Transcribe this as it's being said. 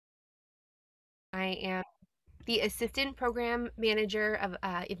I am the Assistant Program Manager of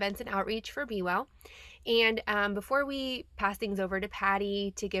Events and Outreach for Be Well. And before we pass things over to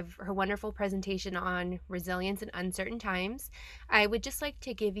Patty to give her wonderful presentation on resilience in uncertain times, I would just like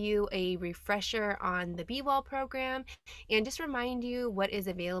to give you a refresher on the Be Well program and just remind you what is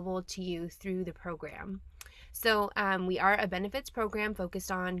available to you through the program. So, we are a benefits program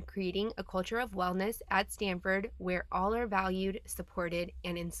focused on creating a culture of wellness at Stanford where all are valued, supported,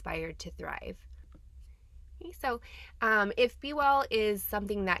 and inspired to thrive. Okay, so if Be Well is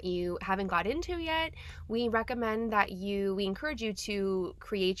something that you haven't got into yet, we recommend that we encourage you to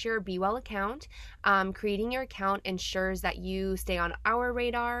create your Be Well account. Creating your account ensures that you stay on our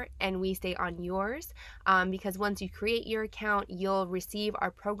radar and we stay on yours, because once you create your account, you'll receive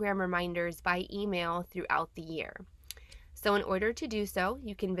our program reminders by email throughout the year. So in order to do so,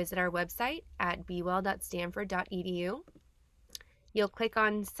 you can visit our website at bewell.stanford.edu. You'll click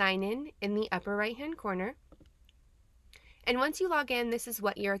on Sign in the upper right-hand corner. And once you log in, this is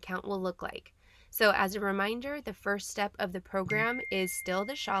what your account will look like. So as a reminder, the first step of the program is still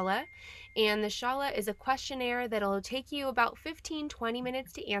the Shala, and the Shala is a questionnaire that'll take you about 15-20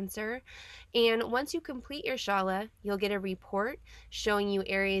 minutes to answer. And once you complete your Shala, you'll get a report showing you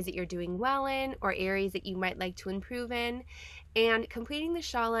areas that you're doing well in or areas that you might like to improve in. And completing the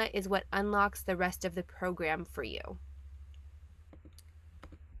Shala is what unlocks the rest of the program for you.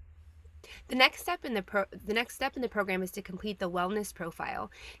 The next step in the program is to complete the wellness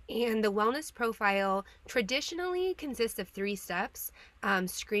profile. And the wellness profile traditionally consists of 3 steps: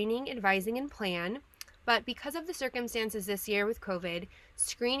 screening, advising, and plan. But because of the circumstances this year with COVID,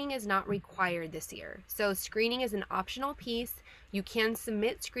 screening is not required this year. So screening is an optional piece. You can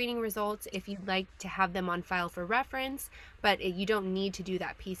submit screening results if you'd like to have them on file for reference, but you don't need to do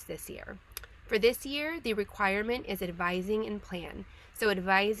that piece this year. For this year, the requirement is advising and plan. So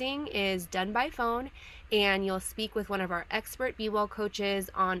advising is done by phone, and you'll speak with one of our expert Be Well coaches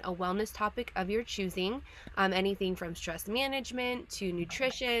on a wellness topic of your choosing, anything from stress management to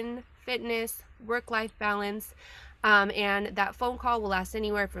nutrition, fitness, work-life balance, and that phone call will last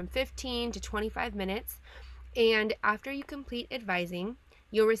anywhere from 15 to 25 minutes. And after you complete advising,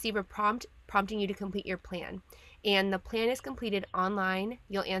 you'll receive a prompt prompting you to complete your plan. And the plan is completed online.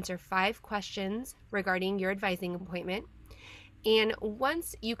 You'll answer 5 questions regarding your advising appointment. And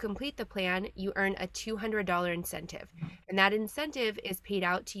once you complete the plan, you earn a $200 incentive. And that incentive is paid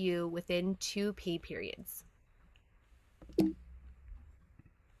out to you within 2 pay periods. The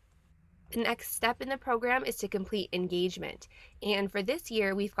next step in the program is to complete engagement. And for this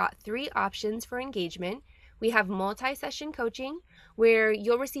year, we've got 3 options for engagement. We have multi-session coaching, where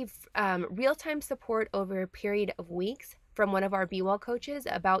you'll receive real-time support over a period of weeks from one of our Be Well coaches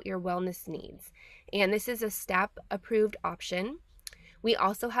about your wellness needs. And this is a STAP-approved option. We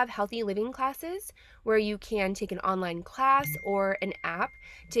also have healthy living classes, where you can take an online class or an app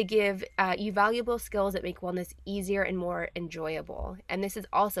to give you valuable skills that make wellness easier and more enjoyable. And this is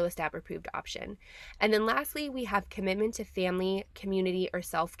also a STAP approved option. And then lastly, we have commitment to family, community, or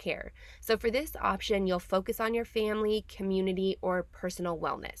self-care. So for this option, you'll focus on your family, community, or personal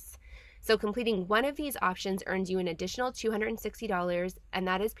wellness. So completing one of these options earns you an additional $260, and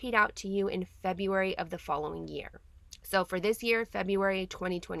that is paid out to you in February of the following year. So for this year, February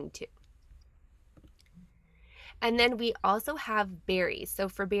 2022. And then we also have berries. So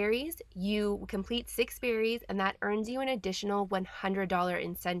for berries, you complete 6 berries, and that earns you an additional $100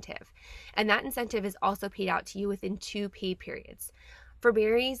 incentive. And that incentive is also paid out to you within 2 pay periods. For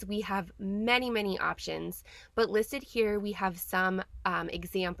berries, we have many options, but listed here we have some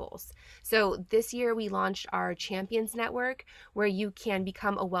examples. So this year we launched our Champions Network, where you can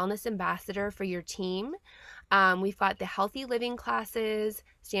become a wellness ambassador for your team. We've got the healthy living classes,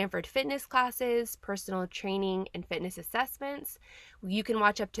 Stanford fitness classes, personal training, and fitness assessments. You can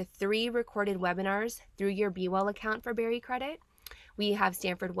watch up to 3 recorded webinars through your Be Well account for berry credit. We have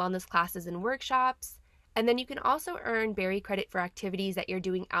Stanford wellness classes and workshops. And then you can also earn berry credit for activities that you're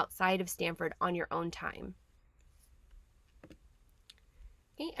doing outside of Stanford on your own time.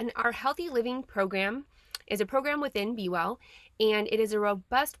 Okay, and our Healthy Living program is a program within Be Well, and it is a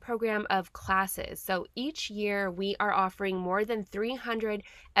robust program of classes. So each year we are offering more than 300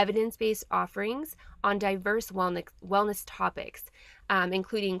 evidence-based offerings on diverse wellness topics,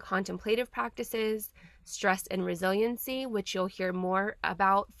 including contemplative practices, stress and resiliency, which you'll hear more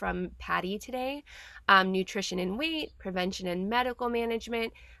about from Patty today, nutrition and weight, prevention and medical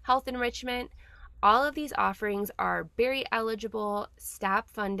management, health enrichment. All of these offerings are very eligible, STAP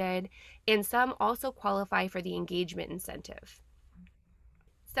funded, and some also qualify for the engagement incentive.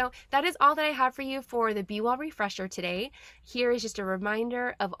 So that is all that I have for you for the Be Well refresher today. Here is just a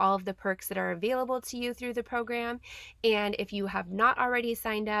reminder of all of the perks that are available to you through the program. And if you have not already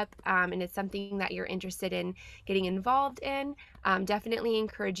signed up and it's something that you're interested in getting involved in, definitely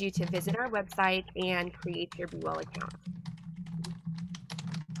encourage you to visit our website and create your Be Well account.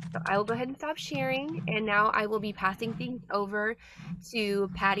 So I will go ahead and stop sharing, and now I will be passing things over to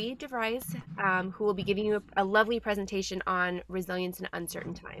Patty DeVries, who will be giving you a lovely presentation on resilience in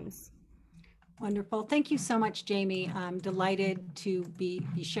uncertain times. Wonderful. Thank you so much, Jamie. I'm delighted to be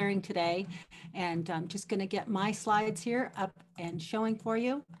sharing today, and I'm just going to get my slides here up and showing for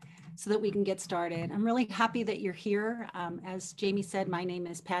you so that we can get started. I'm really happy that you're here. As Jamie said, my name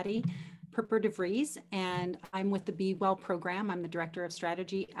is Patty DeVries, and I'm with the Be Well program. I'm the Director of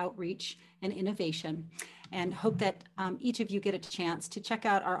Strategy, Outreach, and Innovation, and hope that each of you get a chance to check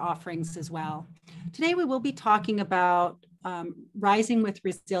out our offerings as well. Today, we will be talking about rising with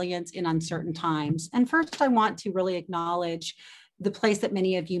resilience in uncertain times. And first, I want to really acknowledge the place that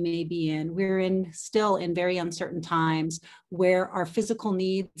many of you may be in. We're still in very uncertain times where our physical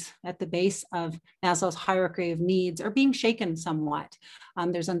needs at the base of Maslow's hierarchy of needs are being shaken somewhat.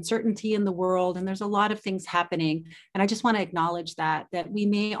 There's uncertainty in the world, and there's a lot of things happening. And I just want to acknowledge that we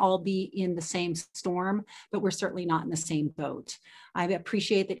may all be in the same storm, but we're certainly not in the same boat. I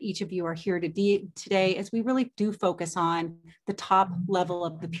appreciate that each of you are here today as we really do focus on the top level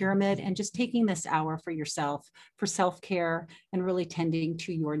of the pyramid and just taking this hour for yourself, for self-care, and really tending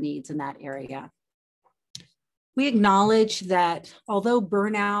to your needs in that area. We acknowledge that although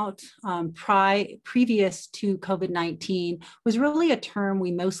burnout previous to COVID-19 was really a term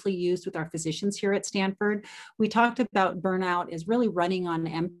we mostly used with our physicians here at Stanford, we talked about burnout as really running on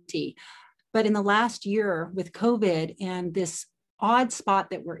empty. But in the last year with COVID and this odd spot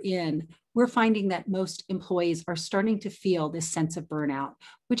that we're in, we're finding that most employees are starting to feel this sense of burnout,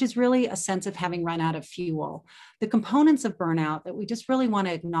 which is really a sense of having run out of fuel. The components of burnout that we just really want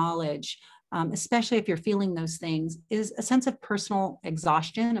to acknowledge, especially if you're feeling those things, is a sense of personal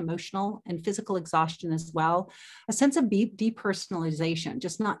exhaustion, emotional and physical exhaustion as well, a sense of depersonalization,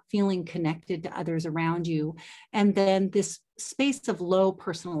 just not feeling connected to others around you, and then this space of low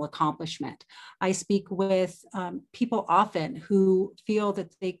personal accomplishment. I speak with people often who feel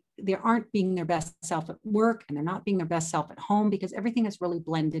that they aren't being their best self at work and they're not being their best self at home because everything is really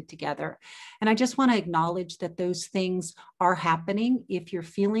blended together. And I just want to acknowledge that those things are happening. If you're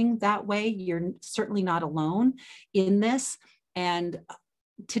feeling that way, you're certainly not alone in this. And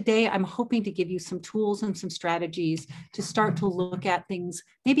today, I'm hoping to give you some tools and some strategies to start to look at things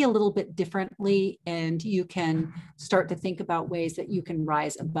maybe a little bit differently, and you can start to think about ways that you can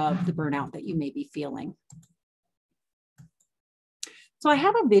rise above the burnout that you may be feeling. So I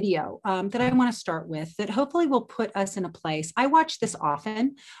have a video that I want to start with that hopefully will put us in a place. I watch this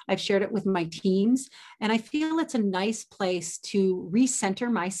often. I've shared it with my teams, and I feel it's a nice place to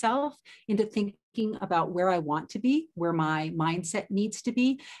recenter myself into thinking about where I want to be, where my mindset needs to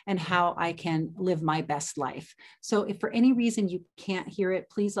be, and how I can live my best life. So if for any reason you can't hear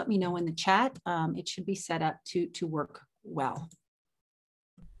it, please let me know in the chat. It should be set up to work well.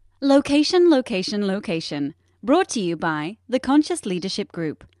 Location, location, location. Brought to you by the Conscious Leadership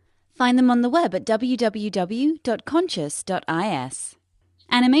Group. Find them on the web at www.conscious.is.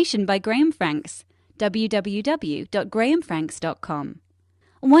 Animation by Graham Franks. www.grahamfranks.com.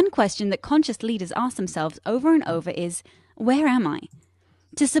 One question that conscious leaders ask themselves over and over is, where am I?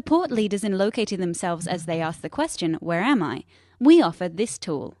 To support leaders in locating themselves as they ask the question, where am I? We offer this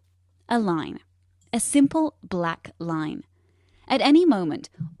tool, a line, a simple black line. At any moment,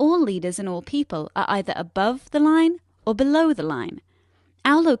 all leaders and all people are either above the line or below the line.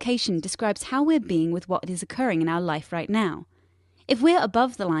 Our location describes how we're being with what is occurring in our life right now. If we're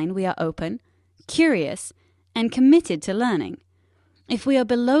above the line, we are open, curious, and committed to learning. If we are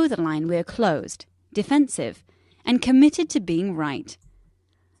below the line, we are closed, defensive, and committed to being right.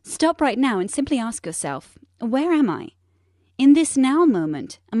 Stop right now and simply ask yourself, where am I? In this now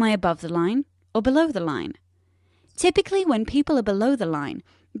moment, am I above the line or below the line? Typically, when people are below the line,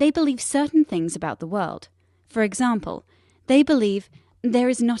 they believe certain things about the world. For example, they believe there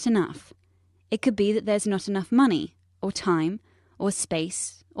is not enough. It could be that there's not enough money, or time, or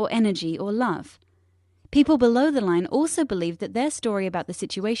space, or energy, or love. People below the line also believe that their story about the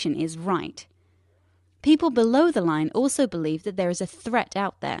situation is right. People below the line also believe that there is a threat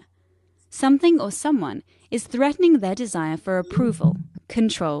out there. Something or someone is threatening their desire for approval,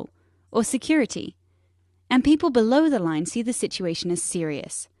 control, or security. And people below the line see the situation as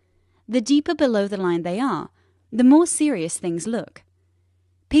serious. The deeper below the line they are, the more serious things look.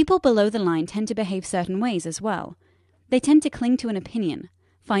 People below the line tend to behave certain ways as well. They tend to cling to an opinion,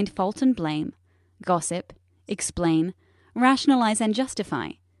 find fault and blame, gossip, explain, rationalize and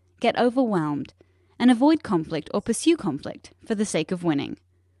justify, get overwhelmed, and avoid conflict or pursue conflict for the sake of winning.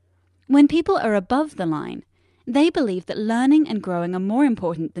 When people are above the line, they believe that learning and growing are more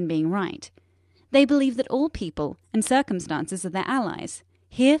important than being right. They believe that all people and circumstances are their allies,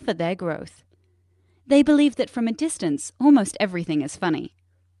 here for their growth. They believe that from a distance, almost everything is funny.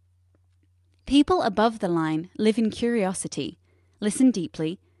 People above the line live in curiosity, listen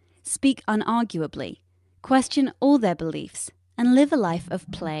deeply, speak unarguably, question all their beliefs, and live a life of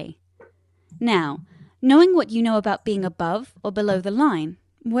play. Now, knowing what you know about being above or below the line,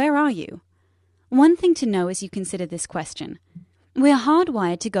 where are you? One thing to know as you consider this question: we are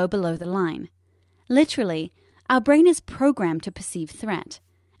hardwired to go below the line. Literally, our brain is programmed to perceive threat,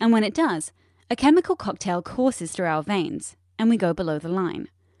 and when it does, a chemical cocktail courses through our veins, and we go below the line.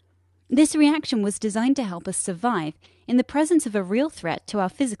 This reaction was designed to help us survive in the presence of a real threat to our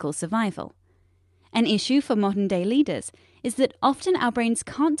physical survival. An issue for modern-day leaders is that often our brains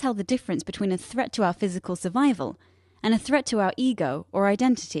can't tell the difference between a threat to our physical survival and a threat to our ego or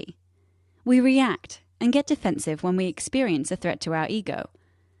identity. We react and get defensive when we experience a threat to our ego.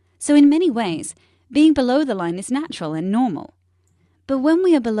 So in many ways, being below the line is natural and normal. But when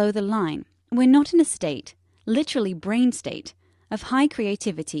we are below the line, we're not in a state, literally brain state, of high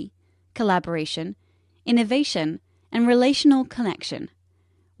creativity, collaboration, innovation, and relational connection.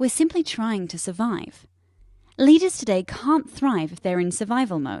 We're simply trying to survive. Leaders today can't thrive if they're in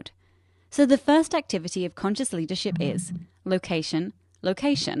survival mode. So the first activity of conscious leadership is location,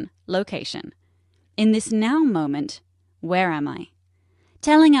 location, location. In this now moment, where am I?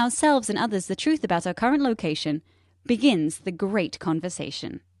 Telling ourselves and others the truth about our current location begins the great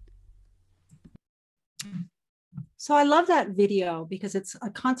conversation. So I love that video because it's a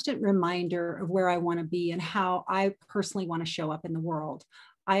constant reminder of where I want to be and how I personally want to show up in the world.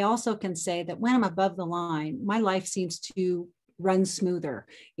 I also can say that when I'm above the line, my life seems to run smoother.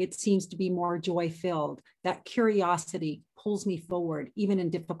 It seems to be more joy-filled. That curiosity pulls me forward, even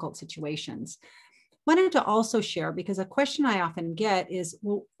in difficult situations. Wanted to also share, because a question I often get is,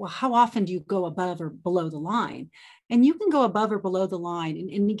 well, how often do you go above or below the line? And you can go above or below the line in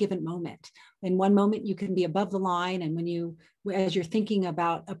any given moment. In one moment, you can be above the line. And as you're thinking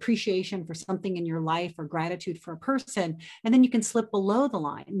about appreciation for something in your life or gratitude for a person, and then you can slip below the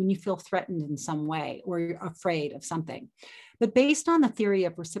line when you feel threatened in some way or you're afraid of something. But based on the theory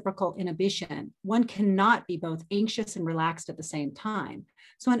of reciprocal inhibition, one cannot be both anxious and relaxed at the same time.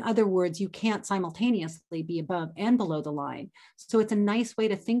 So in other words, you can't simultaneously be above and below the line. So it's a nice way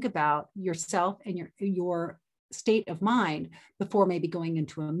to think about yourself and your state of mind before maybe going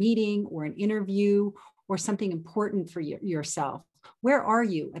into a meeting or an interview or something important for yourself. Where are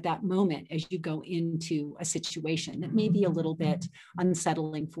you at that moment as you go into a situation that may be a little bit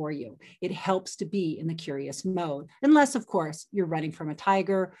unsettling for you? It helps to be in the curious mode, unless, of course, you're running from a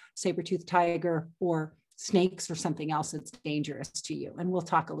tiger, saber-toothed tiger, or snakes or something else that's dangerous to you. And we'll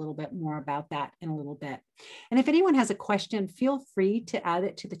talk a little bit more about that in a little bit. And if anyone has a question, feel free to add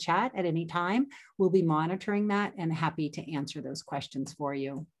it to the chat at any time. We'll be monitoring that and happy to answer those questions for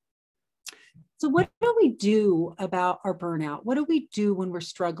you. So what do we do about our burnout? What do we do when we're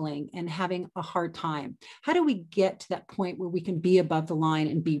struggling and having a hard time? How do we get to that point where we can be above the line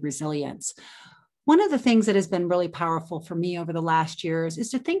and be resilient? One of the things that has been really powerful for me over the last years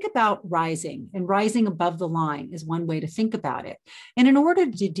is to think about rising, and rising above the line is one way to think about it. And in order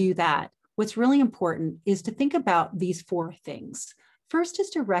to do that, what's really important is to think about these four things. First is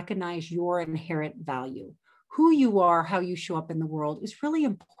to recognize your inherent value. Who you are, how you show up in the world is really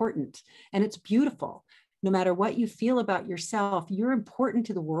important, and it's beautiful. No matter what you feel about yourself, you're important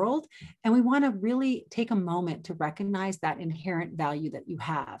to the world, and we want to really take a moment to recognize that inherent value that you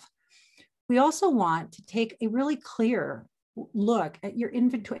have. We also want to take a really clear look at your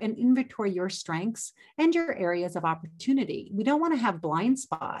inventory and inventory your strengths and your areas of opportunity. We don't want to have blind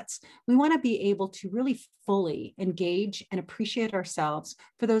spots. We want to be able to really fully engage and appreciate ourselves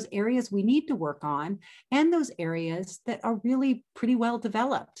for those areas we need to work on and those areas that are really pretty well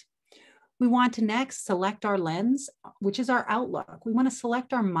developed. We want to next select our lens, which is our outlook. We want to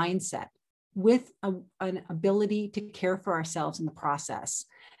select our mindset with an ability to care for ourselves in the process.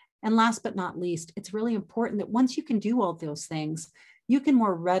 And last but not least, it's really important that once you can do all those things, you can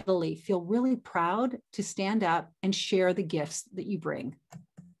more readily feel really proud to stand up and share the gifts that you bring.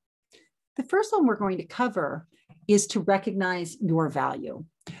 The first one we're going to cover is to recognize your value.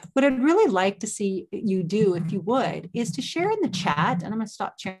 What I'd really like to see you do, if you would, is to share in the chat, and I'm going to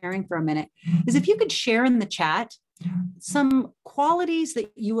stop sharing for a minute, is if you could share in the chat some qualities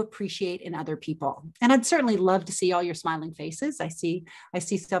that you appreciate in other people. And I'd certainly love to see all your smiling faces. I see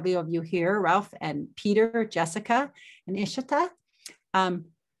several of you here, Ralph and Peter, Jessica, and Ishita.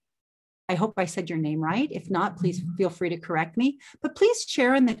 I hope I said your name right. If not, please feel free to correct me. But please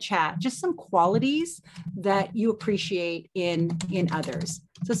share in the chat just some qualities that you appreciate in others.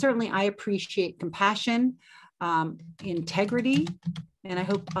 So certainly I appreciate compassion, integrity, and I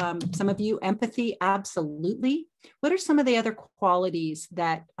hope some of you, empathy, absolutely. What are some of the other qualities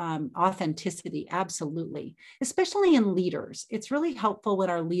that, authenticity, absolutely, especially in leaders. It's really helpful when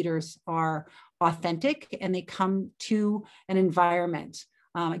our leaders are authentic and they come to an environment.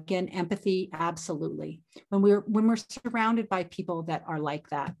 Again, empathy, absolutely. When we're surrounded by people that are like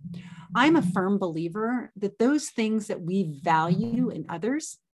that. I'm a firm believer that those things that we value in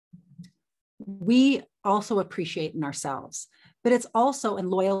others, we also appreciate in ourselves. But it's also in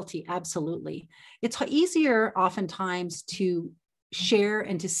loyalty, absolutely. It's easier oftentimes to share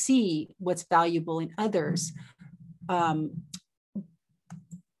and to see what's valuable in others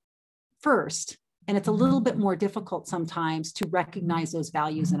first. And it's a little bit more difficult sometimes to recognize those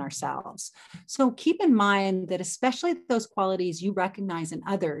values in ourselves. So keep in mind that especially those qualities you recognize in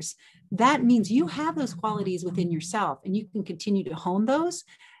others, that means you have those qualities within yourself and you can continue to hone those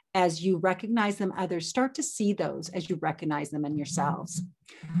as you recognize them. Others start to see those as you recognize them in yourselves.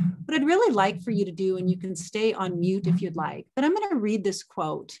 What I'd really like for you to do, and you can stay on mute if you'd like, but I'm going to read this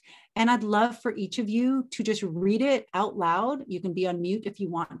quote and I'd love for each of you to just read it out loud. You can be on mute if you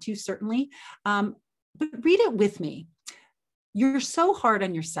want to, certainly, but read it with me. You're so hard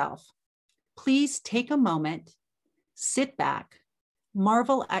on yourself. Please take a moment, sit back,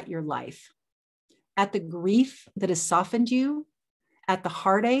 marvel at your life, at the grief that has softened you, at the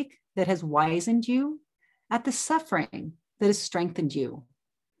heartache that has wizened you, at the suffering that has strengthened you.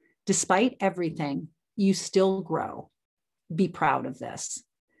 Despite everything, you still grow. Be proud of this.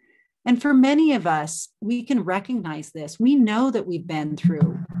 And for many of us, we can recognize this. We know that we've been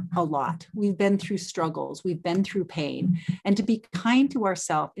through a lot. We've been through struggles. We've been through pain. And to be kind to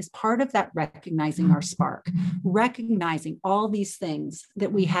ourselves is part of that recognizing our spark, recognizing all these things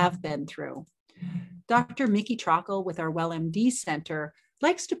that we have been through. Dr. Mickey Trockle with our WellMD Center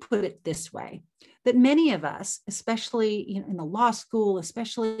likes to put it this way, that many of us, especially in the law school,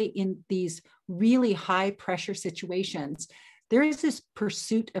 especially in these really high pressure situations, there is this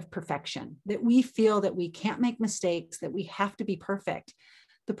pursuit of perfection, that we feel that we can't make mistakes, that we have to be perfect.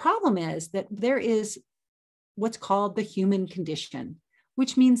 The problem is that there is what's called the human condition,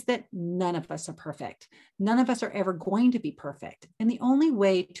 which means that none of us are perfect. None of us are ever going to be perfect. And the only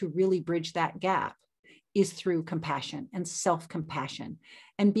way to really bridge that gap is through compassion and self-compassion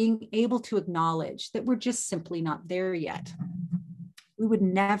and being able to acknowledge that we're just simply not there yet. We would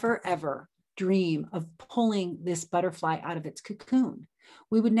never, ever dream of pulling this butterfly out of its cocoon.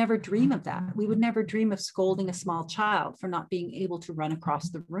 We would never dream of that. We would never dream of scolding a small child for not being able to run across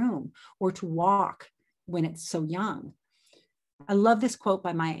the room or to walk when it's so young. I love this quote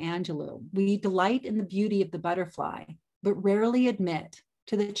by Maya Angelou. We delight in the beauty of the butterfly, but rarely admit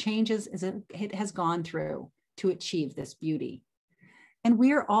to the changes it has gone through to achieve this beauty. And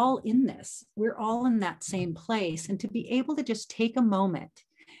we're all in this. We're all in that same place. And to be able to just take a moment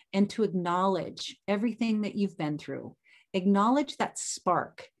and to acknowledge everything that you've been through, acknowledge that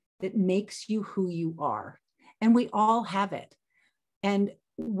spark that makes you who you are. And we all have it. And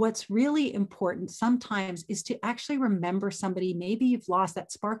what's really important sometimes is to actually remember somebody. Maybe you've lost,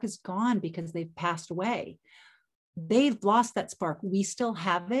 that spark is gone because they've passed away. They've lost that spark. We still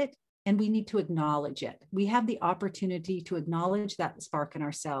have it, and we need to acknowledge it. We have the opportunity to acknowledge that spark in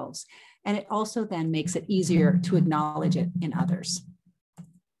ourselves. And it also then makes it easier to acknowledge it in others.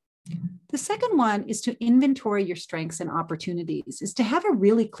 The second one is to inventory your strengths and opportunities, is to have a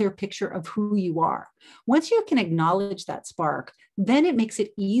really clear picture of who you are. Once you can acknowledge that spark, then it makes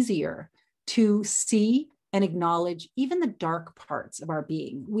it easier to see and acknowledge even the dark parts of our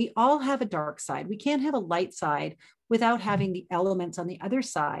being. We all have a dark side. We can't have a light side without having the elements on the other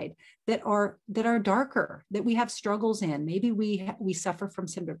side that are darker, that we have struggles in. Maybe we suffer from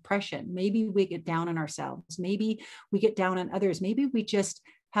some depression. Maybe we get down on ourselves. Maybe we get down on others. Maybe we just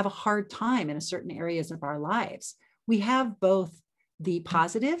have a hard time in certain areas of our lives. We have both the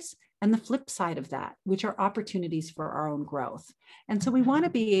positives and the flip side of that, which are opportunities for our own growth. And so we want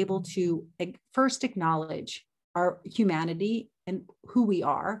to be able to first acknowledge our humanity and who we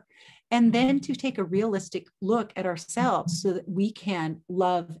are, and then to take a realistic look at ourselves so that we can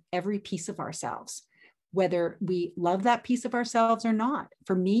love every piece of ourselves. whether we love that piece of ourselves or not.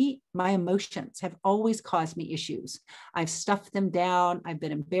 For me, my emotions have always caused me issues. I've stuffed them down. I've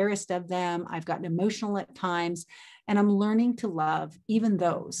been embarrassed of them. I've gotten emotional at times, and I'm learning to love even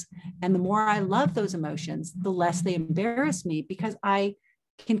those. And the more I love those emotions, the less they embarrass me, because I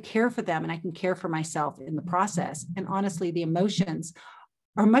can care for them and I can care for myself in the process. And honestly, the emotions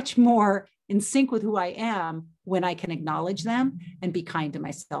are much more in sync with who I am when I can acknowledge them and be kind to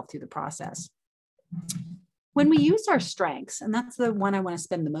myself through the process. When we use our strengths, and that's the one I want to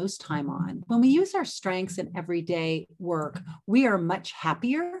spend the most time on, when we use our strengths in everyday work, we are much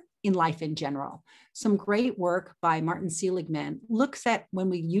happier in life in general. Some great work by Martin Seligman looks at when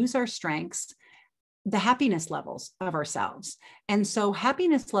we use our strengths, the happiness levels of ourselves. And so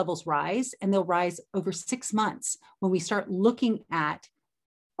happiness levels rise, and they'll rise over 6 months when we start looking at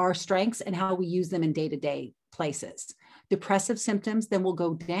our strengths and how we use them in day-to-day places. Depressive symptoms then will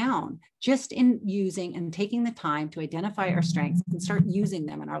go down just in using and taking the time to identify our strengths and start using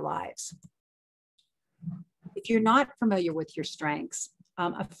them in our lives. If you're not familiar with your strengths,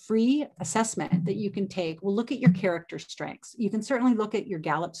 a free assessment that you can take will look at your character strengths. You can certainly look at your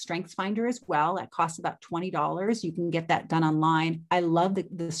Gallup Strengths Finder as well. That costs about $20. You can get that done online. I love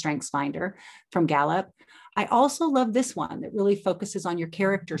the Strengths Finder from Gallup. I also love this one that really focuses on your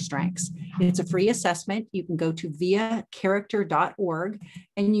character strengths. It's a free assessment. You can go to viacharacter.org,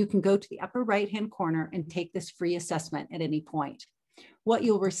 and you can go to the upper right-hand corner and take this free assessment at any point. What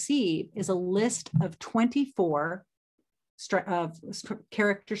you'll receive is a list of 24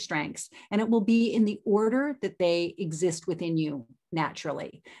 character strengths, and it will be in the order that they exist within you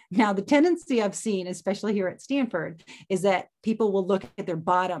naturally. Now, the tendency I've seen, especially here at Stanford, is that people will look at their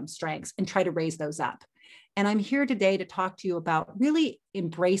bottom strengths and try to raise those up. And I'm here today to talk to you about really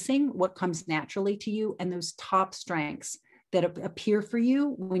embracing what comes naturally to you and those top strengths that appear for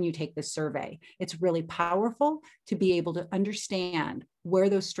you when you take this survey. It's really powerful to be able to understand where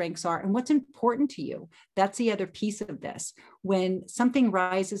those strengths are and what's important to you. That's the other piece of this. When something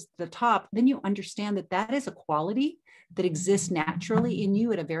rises to the top, then you understand that that is a quality that exists naturally in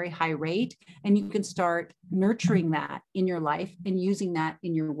you at a very high rate, and you can start nurturing that in your life and using that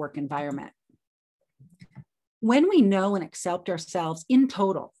in your work environment. When we know and accept ourselves in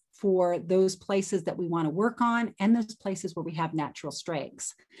total for those places that we want to work on and those places where we have natural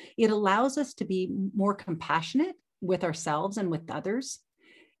strengths, it allows us to be more compassionate with ourselves and with others.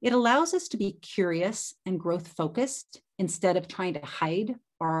 It allows us to be curious and growth focused instead of trying to hide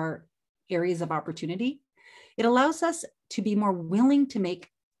our areas of opportunity. It allows us to be more willing to make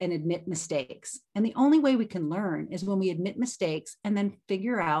and admit mistakes. And the only way we can learn is when we admit mistakes and then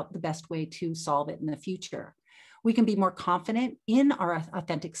figure out the best way to solve it in the future. We can be more confident in our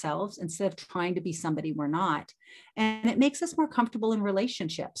authentic selves instead of trying to be somebody we're not. And it makes us more comfortable in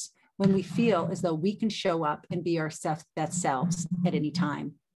relationships when we feel as though we can show up and be our best selves at any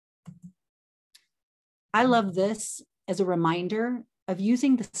time. I love this as a reminder of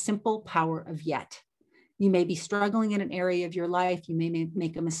using the simple power of yet. You may be struggling in an area of your life, you may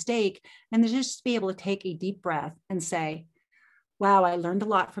make a mistake, and just be able to take a deep breath and say, wow, I learned a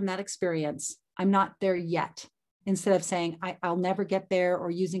lot from that experience. I'm not there yet. Instead of saying, I'll never get there, or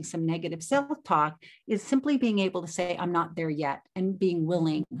using some negative self-talk, is simply being able to say, I'm not there yet, and being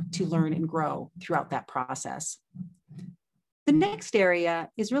willing to learn and grow throughout that process. The next area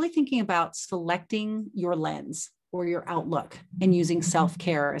is really thinking about selecting your lens or your outlook and using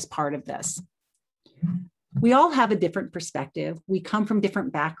self-care as part of this. We all have a different perspective. We come from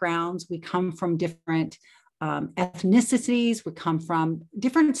different backgrounds. We come from different ethnicities. We come from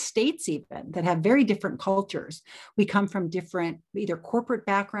different states even that have very different cultures. We come from different either corporate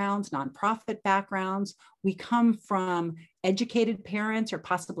backgrounds, nonprofit backgrounds. We come from educated parents or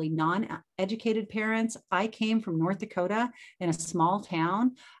possibly non-educated parents. I came from North Dakota in a small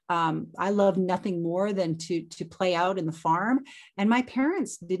town. I love nothing more than to play out in the farm. And my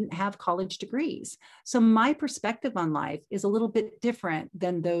parents didn't have college degrees. So my perspective on life is a little bit different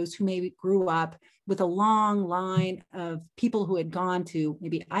than those who maybe grew up with a long line of people who had gone to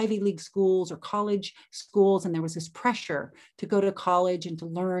maybe Ivy League schools or college schools. And there was this pressure to go to college and to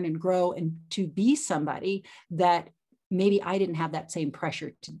learn and grow and to be somebody that maybe I didn't have that same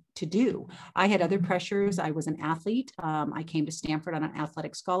pressure to do. I had other pressures. I was an athlete. I came to Stanford on an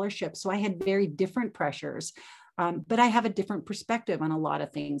athletic scholarship. So I had very different pressures, but I have a different perspective on a lot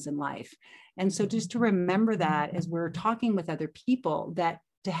of things in life. And so just to remember that as we're talking with other people, that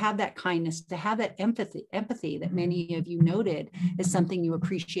to have that kindness, to have that empathy that many of you noted is something you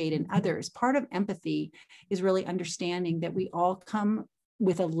appreciate in others. Part of empathy is really understanding that we all come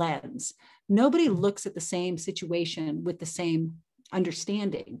with a lens. Nobody looks at the same situation with the same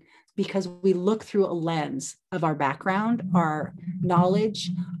understanding, because we look through a lens of our background, our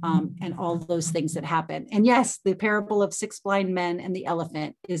knowledge, and all those things that happen. And yes, the parable of 6 blind men and the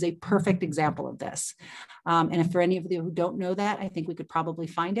elephant is a perfect example of this. And if for any of you who don't know that, I think we could probably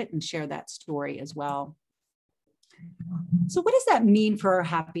find it and share that story as well. So what does that mean for our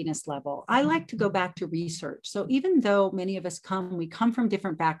happiness level? I like to go back to research. So even though many of us we come from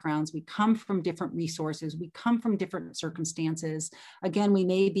different backgrounds, we come from different resources, we come from different circumstances. Again, we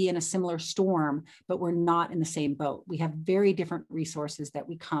may be in a similar storm, but we're not in the same boat. We have very different resources that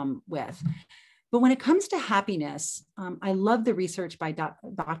we come with. But when it comes to happiness, I love the research by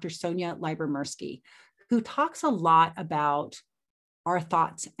Dr. Sonia Lyubomirsky, who talks a lot about our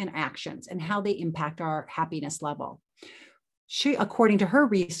thoughts and actions and how they impact our happiness level. According to her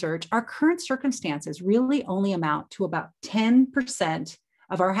research, our current circumstances really only amount to about 10%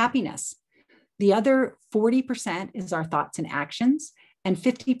 of our happiness. The other 40% is our thoughts and actions, and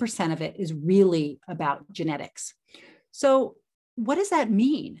 50% of it is really about genetics. So what does that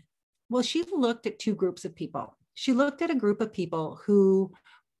mean? Well, she looked at 2 groups of people. She looked at a group of people who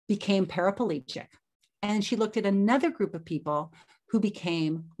became paraplegic, and she looked at another group of people who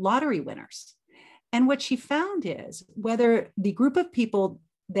became lottery winners. And what she found is whether the group of people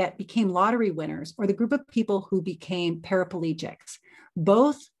that became lottery winners or the group of people who became paraplegics,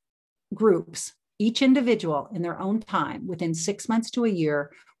 both groups, each individual in their own time, within 6 months to a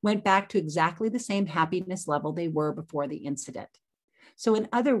year, went back to exactly the same happiness level they were before the incident. So in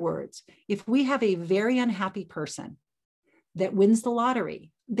other words, if we have a very unhappy person that wins the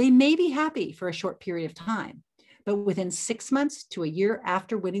lottery, they may be happy for a short period of time, but within 6 months to a year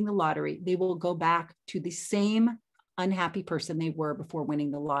after winning the lottery, they will go back to the same unhappy person they were before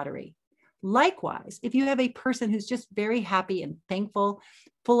winning the lottery. Likewise, if you have a person who's just very happy and thankful,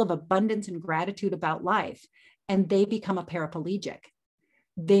 full of abundance and gratitude about life, and they become a paraplegic,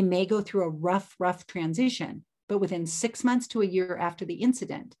 they may go through a rough transition, but within 6 months to a year after the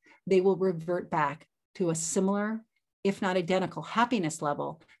incident, they will revert back to a similar, if not identical, happiness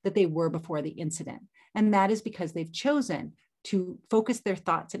level that they were before the incident. And that is because they've chosen to focus their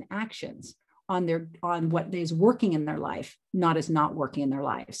thoughts and actions on what is working in their life, not as not working in their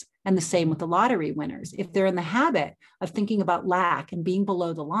lives. And the same with the lottery winners. If they're in the habit of thinking about lack and being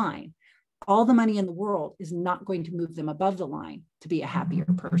below the line, all the money in the world is not going to move them above the line to be a happier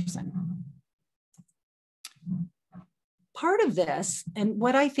person. Part of this, and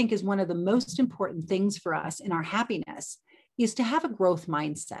what I think is one of the most important things for us in our happiness, is to have a growth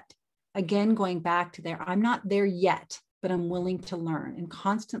mindset. Again, going back to there, I'm not there yet, but I'm willing to learn and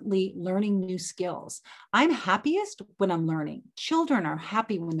constantly learning new skills. I'm happiest when I'm learning. Children are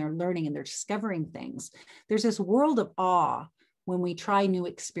happy when they're learning and they're discovering things. There's this world of awe when we try new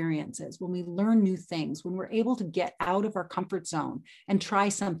experiences, when we learn new things, when we're able to get out of our comfort zone and try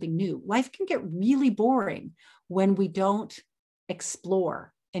something new. Life can get really boring when we don't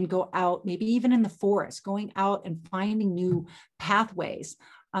explore and go out, maybe even in the forest, going out and finding new pathways.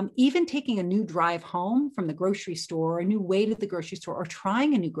 Even taking a new drive home from the grocery store, or a new way to the grocery store, or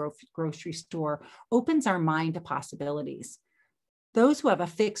trying a new grocery store opens our mind to possibilities. Those who have a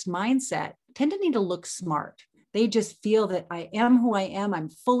fixed mindset tend to need to look smart. They just feel that I am who I am, I'm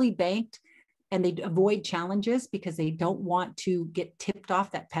fully banked, and they avoid challenges because they don't want to get tipped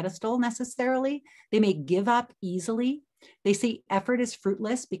off that pedestal necessarily. They may give up easily. They see effort as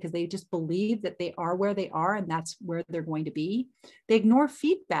fruitless because they just believe that they are where they are and that's where they're going to be. They ignore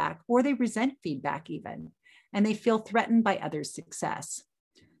feedback or they resent feedback even, and they feel threatened by others' success.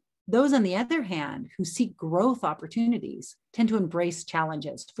 Those, on the other hand, who seek growth opportunities tend to embrace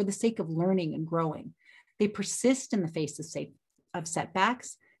challenges for the sake of learning and growing. They persist in the face of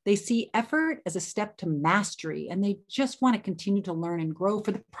setbacks. They see effort as a step to mastery, and they just want to continue to learn and grow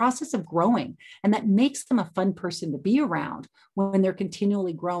for the process of growing. And that makes them a fun person to be around when they're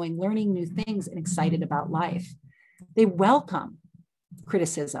continually growing, learning new things, and excited about life. They welcome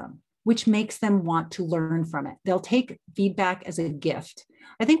criticism, which makes them want to learn from it. They'll take feedback as a gift.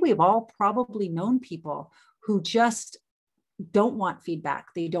 I think we've all probably known people who just don't want feedback.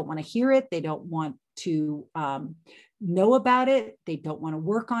 They don't want to hear it. They don't want to know about it. They don't want to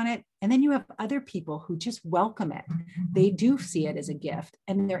work on it. And then you have other people who just welcome it. They do see it as a gift,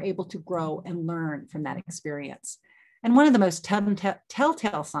 and they're able to grow and learn from that experience. And one of the most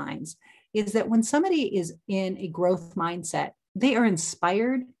telltale signs is that when somebody is in a growth mindset, they are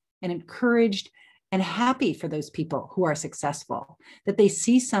inspired and encouraged and happy for those people who are successful, that they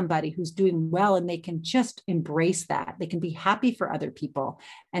see somebody who's doing well and they can just embrace that. They can be happy for other people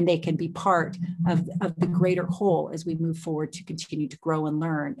and they can be part of the greater whole as we move forward to continue to grow and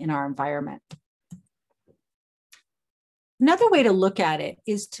learn in our environment. Another way to look at it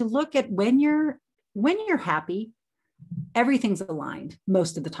is to look at when you're happy, everything's aligned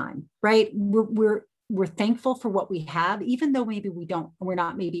most of the time, right? We're thankful for what we have, even though maybe we're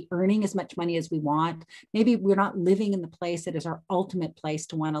not maybe earning as much money as we want. Maybe we're not living in the place that is our ultimate place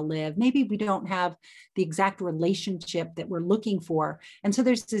to want to live. Maybe we don't have the exact relationship that we're looking for. And so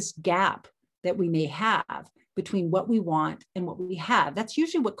there's this gap that we may have between what we want and what we have. That's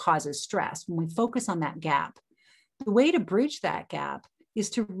usually what causes stress when we focus on that gap. The way to bridge that gap is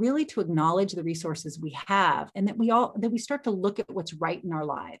to really to acknowledge the resources we have, and that we start to look at what's right in our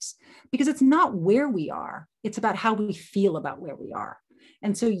lives, because it's not where we are, it's about how we feel about where we are.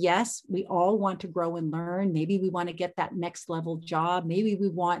 And so, yes, we all want to grow and learn. Maybe we want to get that next level job. Maybe we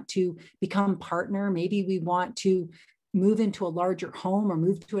want to become partner. Maybe we want to move into a larger home or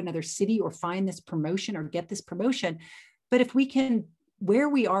move to another city or find this promotion or get this promotion. But if we can, where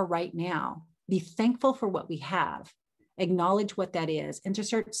we are right now, be thankful for what we have, acknowledge what that is, and to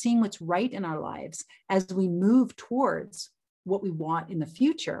start seeing what's right in our lives as we move towards what we want in the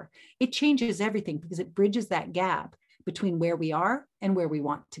future, it changes everything, because it bridges that gap between where we are and where we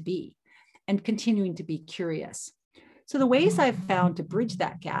want to be, and continuing to be curious. So the ways I've found to bridge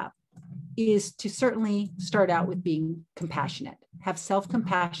that gap is to certainly start out with being compassionate, have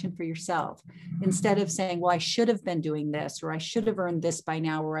self-compassion for yourself. Instead of saying, well, I should have been doing this, or I should have earned this by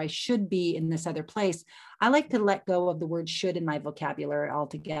now, or I should be in this other place. I like to let go of the word should in my vocabulary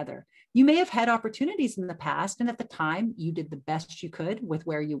altogether. You may have had opportunities in the past, and at the time you did the best you could with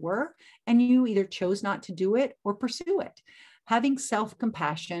where you were, and you either chose not to do it or pursue it. Having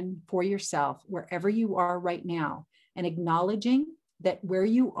self-compassion for yourself wherever you are right now, and acknowledging that where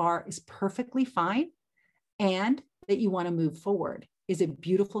you are is perfectly fine and that you want to move forward is a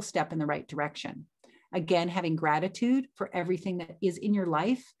beautiful step in the right direction. Again, having gratitude for everything that is in your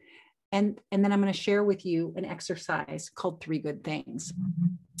life. And then I'm going to share with you an exercise called 3 Good Things.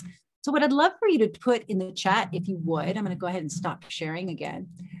 So what I'd love for you to put in the chat, if you would, I'm going to go ahead and stop sharing again.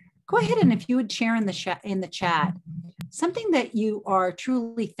 Go ahead, and if you would share in the chat something that you are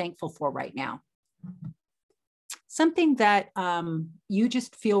truly thankful for right now. Something that you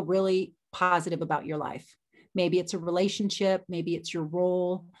just feel really positive about your life. Maybe it's a relationship, maybe it's your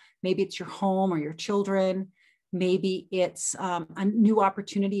role, maybe it's your home or your children, maybe it's a new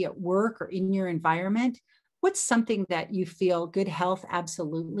opportunity at work or in your environment. What's something that you feel? Good health,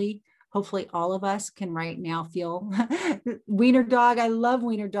 absolutely. Hopefully all of us can right now feel wiener dog. I love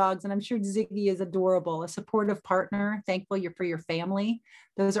wiener dogs, and I'm sure Ziggy is adorable. A supportive partner, thankful you're for your family.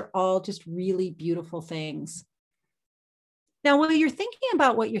 Those are all just really beautiful things. Now, while you're thinking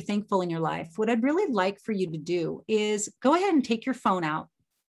about what you're thankful in your life, what I'd really like for you to do is go ahead and take your phone out.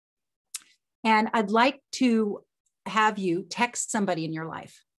 And I'd like to have you text somebody in your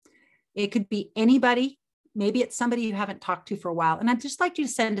life. It could be anybody. Maybe it's somebody you haven't talked to for a while. And I'd just like you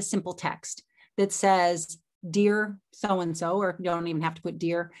to send a simple text that says, dear so-and-so, or you don't even have to put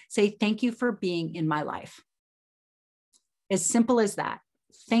dear, say, thank you for being in my life. As simple as that.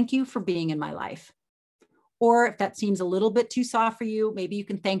 Thank you for being in my life. Or if that seems a little bit too soft for you, maybe you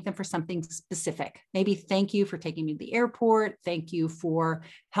can thank them for something specific. Maybe thank you for taking me to the airport. Thank you for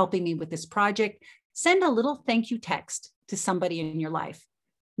helping me with this project. Send a little thank you text to somebody in your life.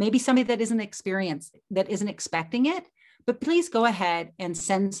 Maybe somebody that isn't expecting it, but please go ahead and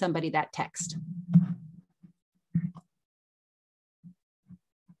send somebody that text.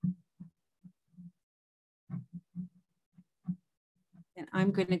 And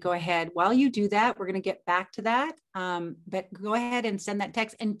I'm going to go ahead, while you do that, we're going to get back to that, but go ahead and send that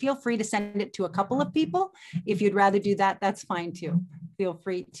text, and feel free to send it to a couple of people. If you'd rather do that, that's fine too. Feel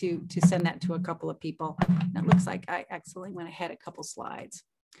free to send that to a couple of people. And it looks like I accidentally went ahead a couple slides.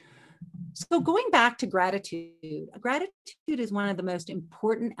 So going back to gratitude, gratitude is one of the most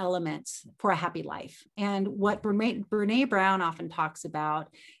important elements for a happy life. And what Brene Brown often talks about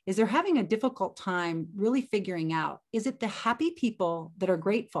is they're having a difficult time really figuring out, is it the happy people that are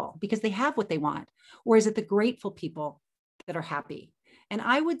grateful because they have what they want, or is it the grateful people that are happy? And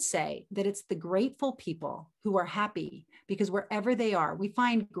I would say that it's the grateful people who are happy, because wherever they are, we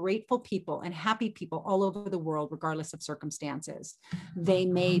find grateful people and happy people all over the world, regardless of circumstances. They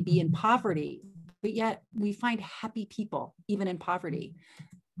may be in poverty, but yet we find happy people even in poverty.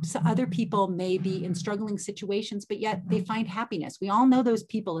 So other people may be in struggling situations, but yet they find happiness. We all know those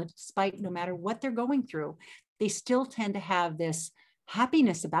people, and despite no matter what they're going through, they still tend to have this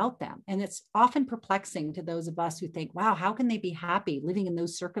happiness about them. And it's often perplexing to those of us who think, wow, how can they be happy living in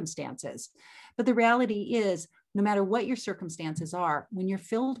those circumstances? But the reality is, no matter what your circumstances are, when you're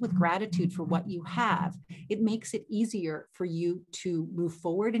filled with gratitude for what you have, it makes it easier for you to move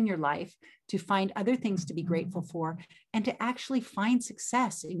forward in your life, to find other things to be grateful for, and to actually find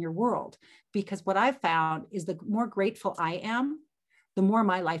success in your world. Because what I've found is the more grateful I am, the more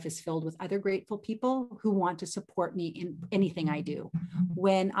my life is filled with other grateful people who want to support me in anything I do.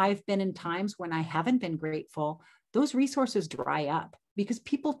 When I've been in times when I haven't been grateful, those resources dry up because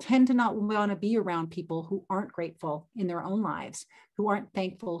people tend to not want to be around people who aren't grateful in their own lives, who aren't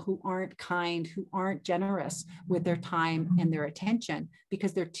thankful, who aren't kind, who aren't generous with their time and their attention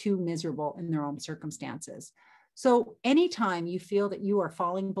because they're too miserable in their own circumstances. So anytime you feel that you are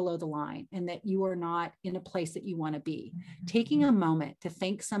falling below the line and that you are not in a place that you want to be, taking a moment to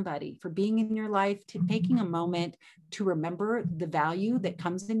thank somebody for being in your life, taking a moment to remember the value that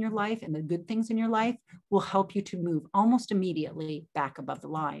comes in your life and the good things in your life will help you to move almost immediately back above the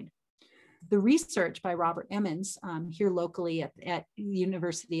line. The research by Robert Emmons here locally at the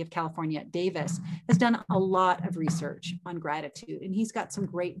University of California at Davis has done a lot of research on gratitude. And he's got some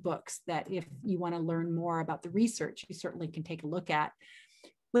great books that if you want to learn more about the research, you certainly can take a look at.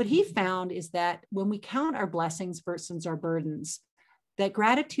 What he found is that when we count our blessings versus our burdens, that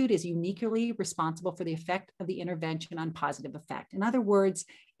gratitude is uniquely responsible for the effect of the intervention on positive effect. In other words,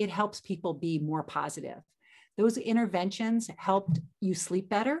 it helps people be more positive. Those interventions helped you sleep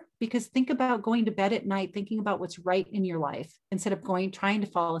better because think about going to bed at night, thinking about what's right in your life instead of trying to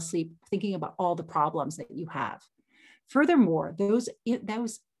fall asleep, thinking about all the problems that you have. Furthermore, those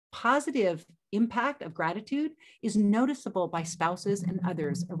positive impact of gratitude is noticeable by spouses and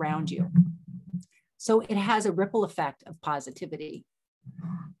others around you. So it has a ripple effect of positivity.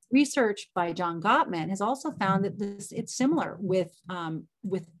 Research by John Gottman has also found that it's similar with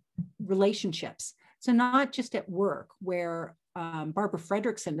relationships. So not just at work, where Barbara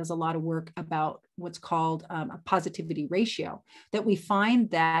Fredrickson does a lot of work about what's called a positivity ratio, that we find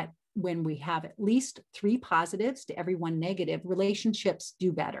that when we have at least 3 positives to every 1 negative, relationships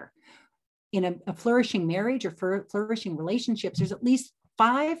do better. In a flourishing marriage or flourishing relationships, there's at least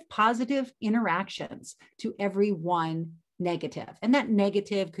 5 positive interactions to every 1 negative. And that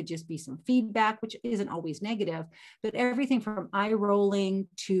negative could just be some feedback, which isn't always negative, but everything from eye rolling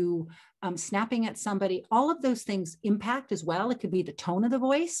to snapping at somebody, all of those things impact as well. It could be the tone of the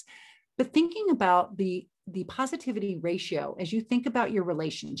voice, but thinking about the positivity ratio, as you think about your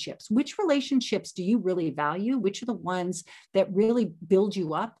relationships, which relationships do you really value? Which are the ones that really build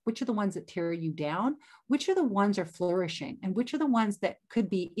you up? Which are the ones that tear you down? Which are the ones that are flourishing? And which are the ones that could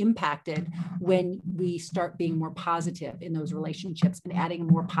be impacted when we start being more positive in those relationships and adding a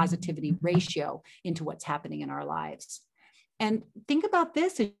more positivity ratio into what's happening in our lives? And think about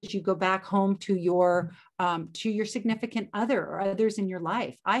this as you go back home to your significant other or others in your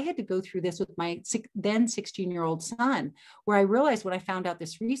life. I had to go through this with my then 16-year-old son, where I realized when I found out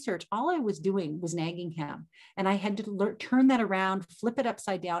this research, all I was doing was nagging him. And I had to turn that around, flip it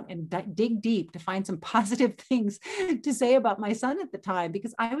upside down, and dig deep to find some positive things to say about my son at the time,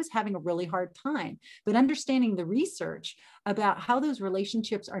 because I was having a really hard time. But understanding the research about how those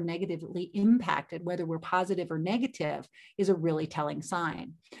relationships are negatively impacted, whether we're positive or negative, is a really telling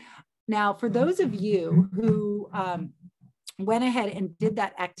sign. Now, for those of you who went ahead and did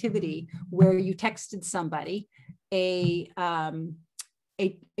that activity where you texted somebody a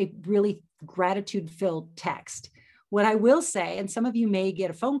really gratitude-filled text, what I will say, and some of you may get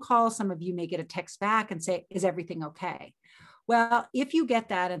a phone call, some of you may get a text back and say, is everything okay? Well, if you get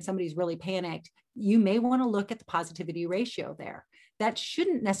that and somebody's really panicked, you may want to look at the positivity ratio there. That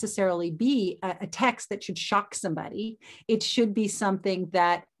shouldn't necessarily be a text that should shock somebody. It should be something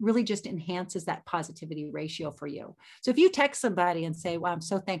that really just enhances that positivity ratio for you. So if you text somebody and say, well, I'm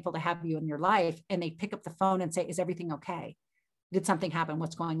so thankful to have you in your life, and they pick up the phone and say, is everything okay? Did something happen?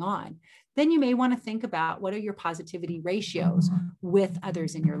 What's going on? Then you may want to think about what are your positivity ratios with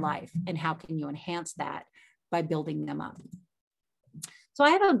others in your life, and how can you enhance that by building them up. So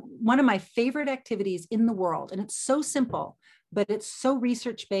I have one of my favorite activities in the world, and it's so simple, but it's so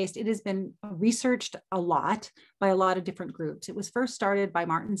research-based. It has been researched a lot by a lot of different groups. It was first started by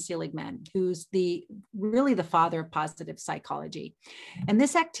Martin Seligman, who's really the father of positive psychology. And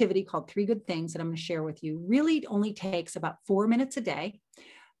this activity called 3 Good Things that I'm going to share with you really only takes about 4 minutes a day.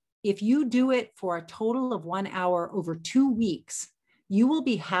 If you do it for a total of 1 hour over 2 weeks, you will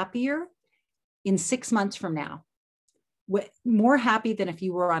be happier in 6 months from now. More happy than if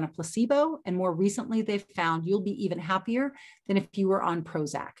you were on a placebo, and more recently they've found you'll be even happier than if you were on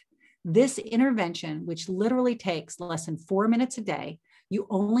Prozac. This intervention, which literally takes less than 4 minutes a day, you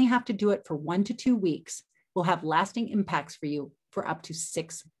only have to do it for 1 to 2 weeks, will have lasting impacts for you for up to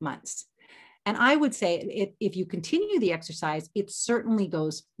 6 months. And I would say if you continue the exercise, it certainly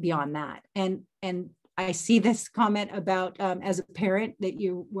goes beyond that. And I see this comment about as a parent that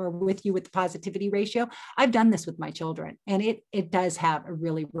you were with the positivity ratio. I've done this with my children, and it does have a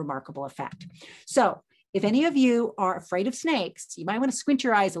really remarkable effect. So if any of you are afraid of snakes, you might want to squint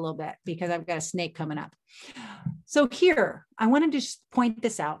your eyes a little bit because I've got a snake coming up. So here, I wanted to just point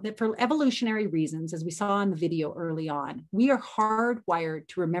this out, that for evolutionary reasons, as we saw in the video early on, we are hardwired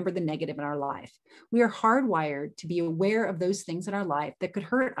to remember the negative in our life. We are hardwired to be aware of those things in our life that could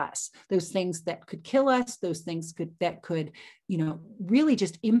hurt us, those things that could kill us, those things that could, really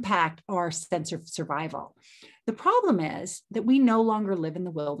just impact our sense of survival. The problem is that we no longer live in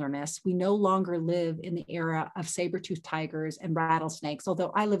the wilderness. We no longer live in the era of saber-toothed tigers and rattlesnakes,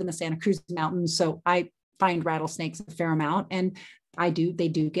 although I live in the Santa Cruz Mountains, so I find rattlesnakes a fair amount, and they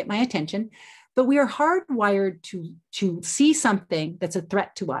do get my attention. But we are hardwired to see something that's a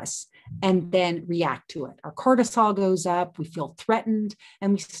threat to us and then react to it. Our cortisol goes up, we feel threatened,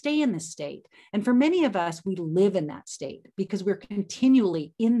 and we stay in this state. And for many of us, we live in that state because we're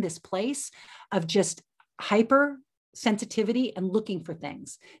continually in this place of just hyper sensitivity and looking for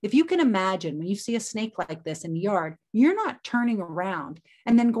things. If you can imagine, when you see a snake like this in the yard, you're not turning around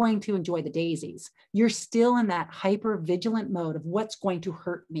and then going to enjoy the daisies. You're still in that hyper vigilant mode of what's going to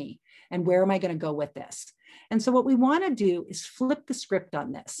hurt me and where am I going to go with this? And so what we want to do is flip the script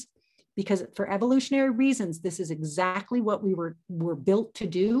on this, because for evolutionary reasons, this is exactly what we were built to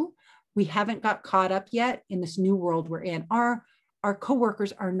do. We haven't got caught up yet in this new world we're in. Our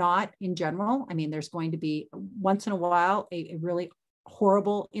coworkers are not, in general. I mean, there's going to be once in a while a really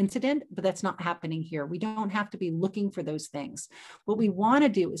horrible incident, but that's not happening here. We don't have to be looking for those things. What we want to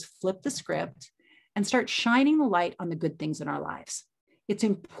do is flip the script and start shining the light on the good things in our lives. It's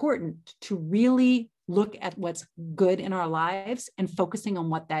important to really look at what's good in our lives and focusing on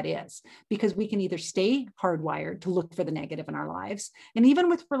what that is, because we can either stay hardwired to look for the negative in our lives. And even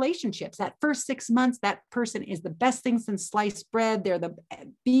with relationships, that first 6 months, that person is the best thing since sliced bread. They're the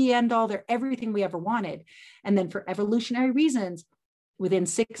be end all. They're everything we ever wanted. And then for evolutionary reasons, within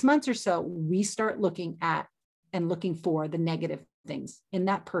 6 months or so, we start looking at and looking for the negative things in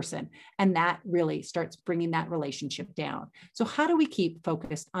that person. And that really starts bringing that relationship down. So how do we keep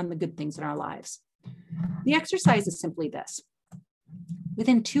focused on the good things in our lives? The exercise is simply this.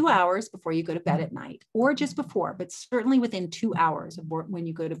 Within 2 hours before you go to bed at night, or just before, but certainly within 2 hours of when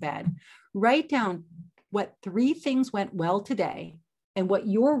you go to bed, write down what 3 things went well today and what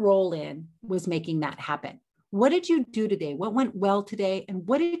your role in was making that happen. What did you do today? What went well today? And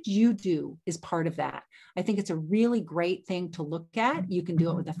what did you do as part of that? I think it's a really great thing to look at. You can do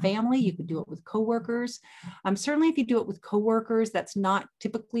it with a family. You can do it with coworkers. Certainly if you do it with coworkers, that's not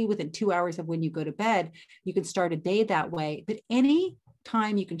typically within 2 hours of when you go to bed. You can start a day that way. But any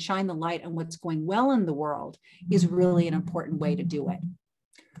time you can shine the light on what's going well in the world is really an important way to do it.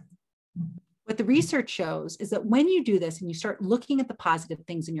 What the research shows is that when you do this and you start looking at the positive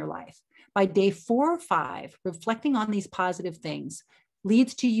things in your life, by day 4 or 5, reflecting on these positive things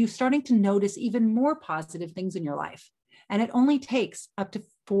leads to you starting to notice even more positive things in your life. And it only takes up to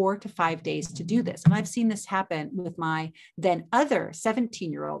 4 to 5 days to do this. And I've seen this happen with my then other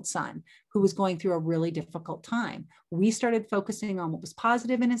 17-year-old son who was going through a really difficult time. We started focusing on what was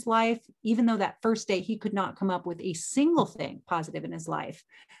positive in his life, even though that first day he could not come up with a single thing positive in his life.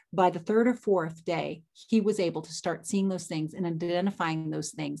 By the 3rd or 4th day, he was able to start seeing those things and identifying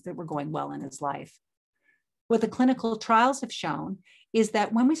those things that were going well in his life. What the clinical trials have shown is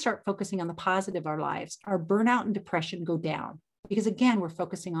that when we start focusing on the positive of our lives, our burnout and depression go down, because again, we're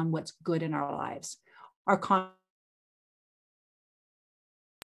focusing on what's good in our lives. I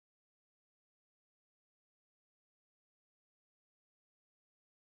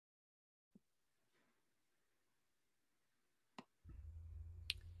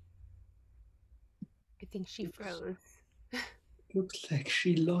think she froze. Looks like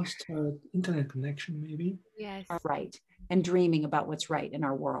she lost her internet connection, maybe. Yes. Right, and dreaming about what's right in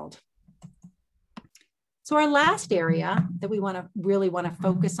our world. So our last area that we really want to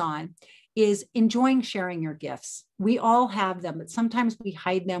focus on is enjoying sharing your gifts. We all have them, but sometimes we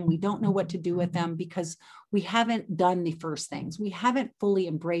hide them. We don't know what to do with them because we haven't done the first things. We haven't fully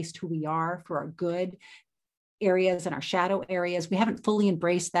embraced who we are for our good areas and our shadow areas. We haven't fully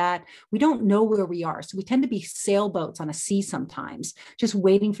embraced that. We don't know where we are. So we tend to be sailboats on a sea sometimes, just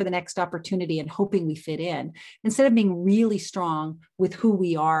waiting for the next opportunity and hoping we fit in, instead of being really strong with who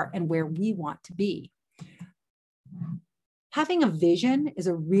we are and where we want to be. Having a vision is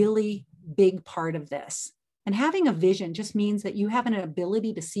a really big part of this. And having a vision just means that you have an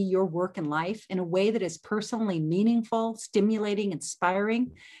ability to see your work in life in a way that is personally meaningful, stimulating,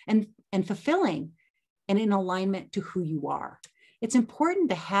 inspiring, and and fulfilling and in alignment to who you are. It's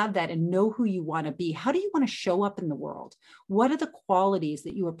important to have that and know who you want to be. How do you want to show up in the world? What are the qualities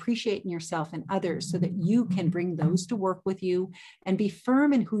that you appreciate in yourself and others so that you can bring those to work with you and be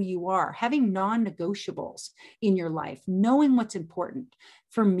firm in who you are, having non-negotiables in your life, knowing what's important.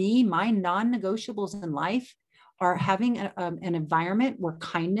 For me, my non-negotiables in life are having an environment where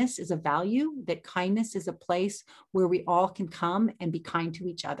kindness is a value, that kindness is a place where we all can come and be kind to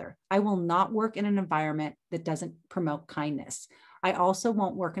each other. I will not work in an environment that doesn't promote kindness. I also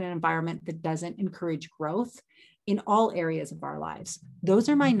won't work in an environment that doesn't encourage growth in all areas of our lives. Those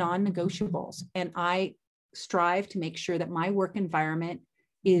are my non-negotiables, and I strive to make sure that my work environment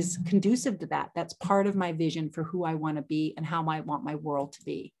is conducive to that. That's part of my vision for who I want to be and how I want my world to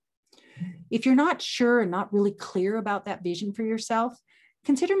be. If you're not sure and not really clear about that vision for yourself,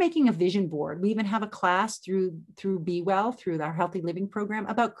 consider making a vision board. We even have a class through Be Well, through our Healthy Living program,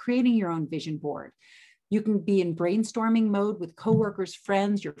 about creating your own vision board. You can be in brainstorming mode with coworkers,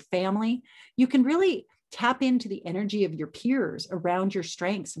 friends, your family. You can really tap into the energy of your peers around your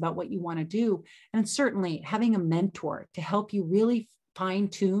strengths about what you want to do. And certainly having a mentor to help you really fine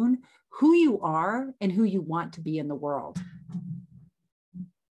tune who you are and who you want to be in the world.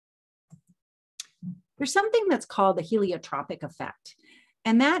 There's something that's called the heliotropic effect.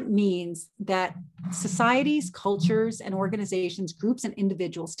 And that means that societies, cultures, and organizations, groups, and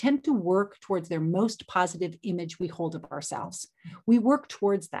individuals tend to work towards their most positive image we hold of ourselves. We work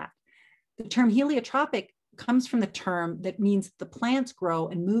towards that. The term heliotropic comes from the term that means the plants grow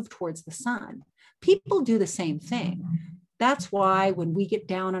and move towards the sun. People do the same thing. That's why when we get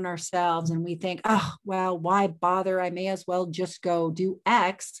down on ourselves and we think, oh, well, why bother? I may as well just go do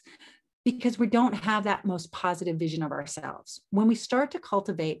X, because we don't have that most positive vision of ourselves. When we start to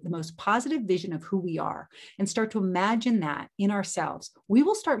cultivate the most positive vision of who we are and start to imagine that in ourselves, we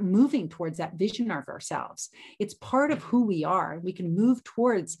will start moving towards that vision of ourselves. It's part of who we are. We can move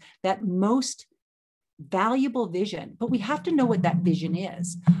towards that most valuable vision, but we have to know what that vision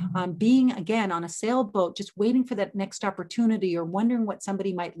is. Being, again, on a sailboat, just waiting for that next opportunity or wondering what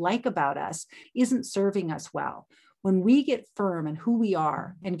somebody might like about us isn't serving us well. When we get firm in who we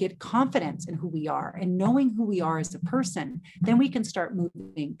are and get confidence in who we are and knowing who we are as a person, then we can start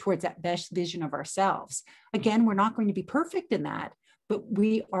moving towards that best vision of ourselves. Again, we're not going to be perfect in that, but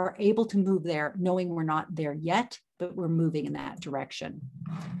we are able to move there knowing we're not there yet, but we're moving in that direction.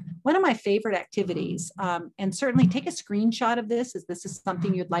 One of my favorite activities, and certainly take a screenshot of this if this is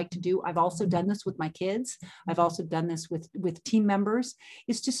something you'd like to do. I've also done this with my kids. I've also done this with team members,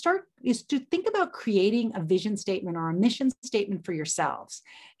 is to think about creating a vision statement or a mission statement for yourselves.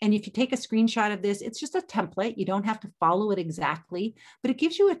 And if you take a screenshot of this, it's just a template. You don't have to follow it exactly, but it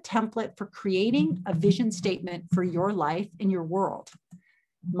gives you a template for creating a vision statement for your life and your world.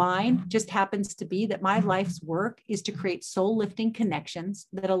 Mine just happens to be that my life's work is to create soul-lifting connections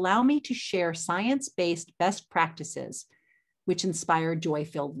that allow me to share science-based best practices which inspire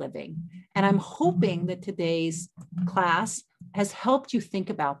joy-filled living. And I'm hoping that today's class has helped you think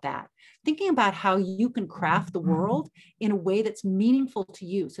about that, thinking about how you can craft the world in a way that's meaningful to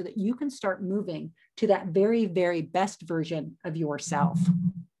you so that you can start moving to that very, very best version of yourself.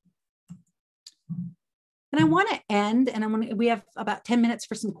 And I want to end, and we have about 10 minutes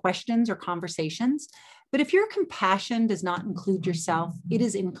for some questions or conversations. But if your compassion does not include yourself, it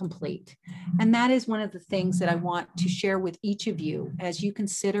is incomplete. And that is one of the things that I want to share with each of you as you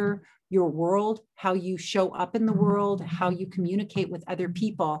consider your world, how you show up in the world, how you communicate with other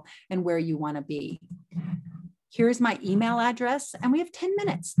people, and where you want to be. Here's my email address, and we have 10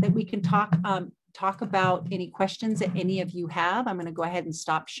 minutes that we can talk about any questions that any of you have. I'm going to go ahead and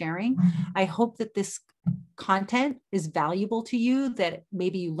stop sharing. I hope that this content is valuable to you, that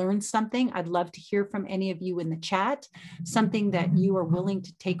maybe you learned something. I'd love to hear from any of you in the chat, something that you are willing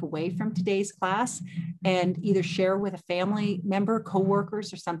to take away from today's class and either share with a family member,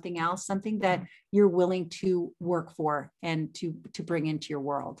 coworkers, or something else, something that you're willing to work for and to bring into your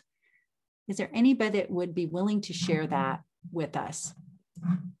world. Is there anybody that would be willing to share that with us?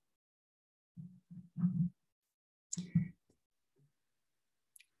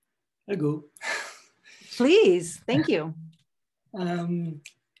 I go. Please, thank you.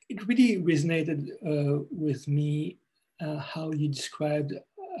 It really resonated with me how you described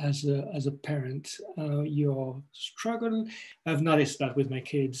as a parent your struggle. I've noticed that with my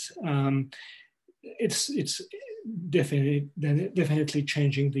kids. It's definitely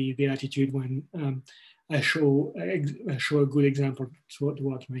changing the attitude when I show a good example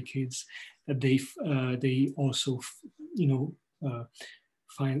towards my kids, that they also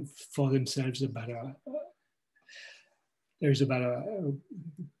find for themselves a better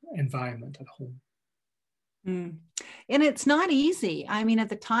environment at home. Mm. And it's not easy. I mean, at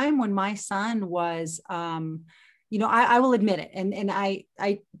the time when my son was, I will admit it, and I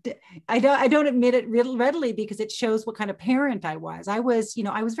don't admit it readily because it shows what kind of parent I was. I was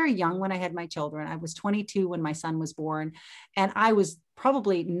very young when I had my children. I was 22 when my son was born, and I was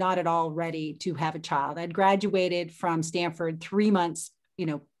probably not at all ready to have a child. I'd graduated from Stanford 3 months,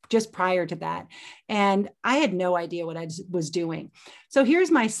 just prior to that. And I had no idea what I was doing. So here's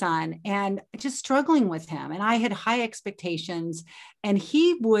my son and just struggling with him. And I had high expectations. And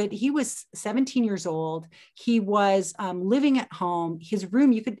he was 17 years old. He was living at home. His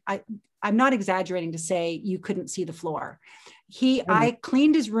room, I'm not exaggerating to say you couldn't see the floor. I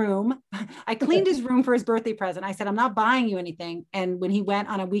cleaned his room. I cleaned his room for his birthday present. I said, I'm not buying you anything. And when he went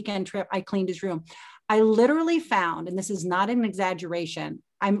on a weekend trip, I cleaned his room. I literally found, and this is not an exaggeration,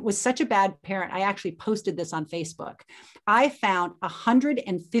 I was such a bad parent, I actually posted this on Facebook. I found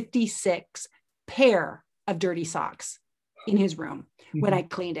 156 pair of dirty socks in his room when I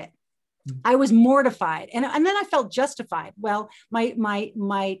cleaned it. I was mortified. And then I felt justified. Well,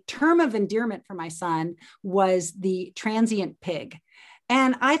 my term of endearment for my son was the transient pig.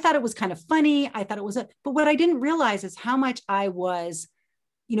 And I thought it was kind of funny. I thought it was, but what I didn't realize is how much I was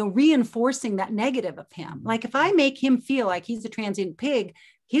reinforcing that negative of him. Like if I make him feel like he's a transient pig,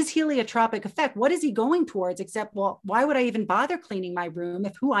 his heliotropic effect, what is he going towards except, well, why would I even bother cleaning my room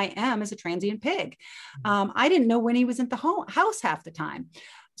if who I am is a transient pig? I didn't know when he was at the house half the time.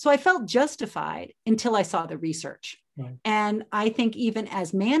 So I felt justified until I saw the research. Right. And I think even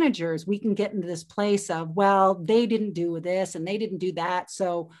as managers, we can get into this place of, well, they didn't do this and they didn't do that.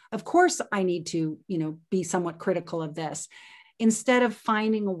 So of course I need to, be somewhat critical of this, instead of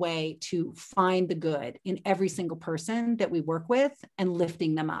finding a way to find the good in every single person that we work with and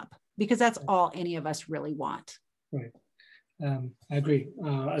lifting them up, because that's all any of us really want. Right. I agree.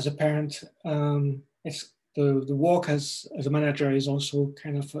 As a parent, it's the work as a manager is also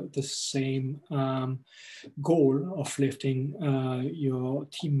kind of the same goal of lifting your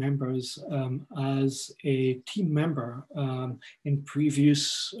team members. As a team member in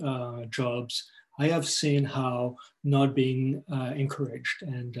previous jobs, I have seen how not being encouraged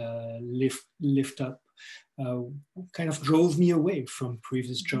and lift up kind of drove me away from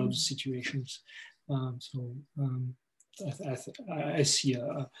previous job situations. I see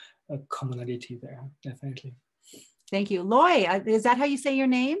a commonality there, definitely. Thank you. Loy, is that how you say your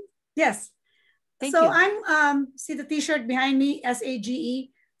name? Yes. Thank you. I'm, see the t-shirt behind me, SAGE.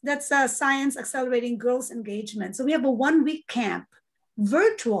 That's Science Accelerating Girls Engagement. So we have a 1-week camp,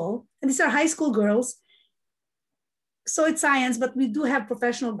 virtual, and these are high school girls. So it's science, but we do have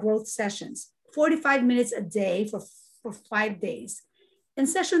professional growth sessions, 45 minutes a day for 5 days. And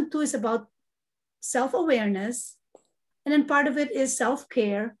session 2 is about self-awareness. And then part of it is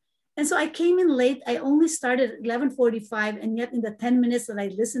self-care. And so I came in late. I only started at 11:45. And yet in the 10 minutes that I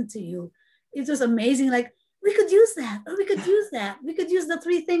listened to you, it was amazing. Like, we could use that, or we could use that. We could use the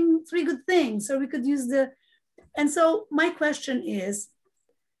 3 good things, or we could use and so my question is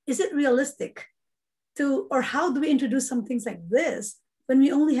it realistic or how do we introduce some things like this when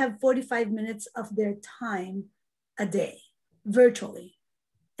we only have 45 minutes of their time a day virtually?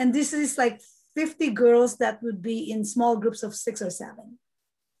 And this is like 50 girls that would be in small groups of 6 or 7.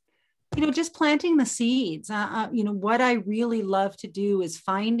 Just planting the seeds. What I really love to do is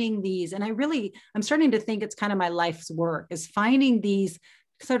finding these, and I'm starting to think it's kind of my life's work, is finding these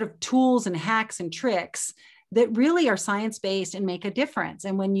sort of tools and hacks and tricks that really are science-based and make a difference.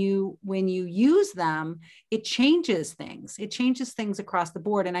 And when you use them, it changes things. It changes things across the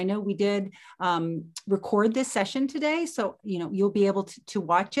board. And I know we did record this session today, so you'll be able to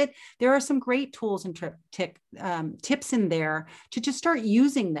watch it. There are some great tools and tips in there to just start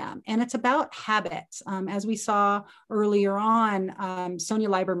using them. And it's about habits. As we saw earlier on, Sonia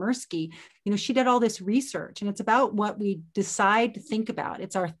Leiber-Mirsky, she did all this research, and it's about what we decide to think about.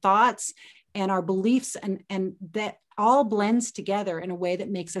 It's our thoughts and our beliefs, and that all blends together in a way that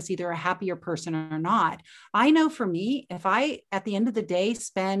makes us either a happier person or not. I know for me, if I, at the end of the day,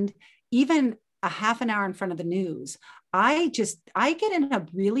 spend even a half an hour in front of the news, I get in a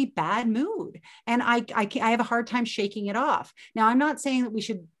really bad mood, and I have a hard time shaking it off. Now, I'm not saying that we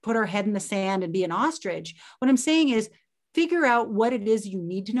should put our head in the sand and be an ostrich. What I'm saying is figure out what it is you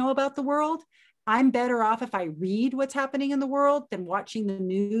need to know about the world. I'm better off if I read what's happening in the world than watching the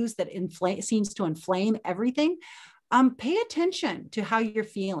news that seems to inflame everything. Pay attention to how you're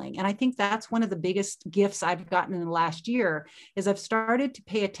feeling. And I think that's one of the biggest gifts I've gotten in the last year is I've started to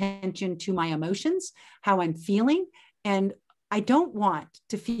pay attention to my emotions, how I'm feeling, and I don't want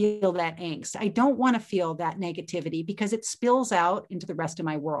to feel that angst. I don't want to feel that negativity because it spills out into the rest of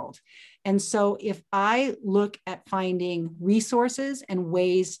my world. And so if I look at finding resources and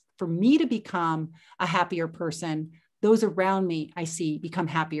ways for me to become a happier person, those around me, I see, become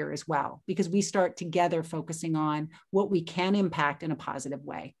happier as well, because we start together focusing on what we can impact in a positive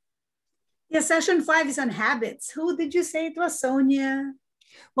way. Yeah, session 5 is on habits. Who did you say it was? Sonia?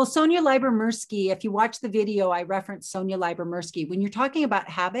 Well, Sonia Lyubomirsky, if you watch the video, I referenced Sonia Lyubomirsky. When you're talking about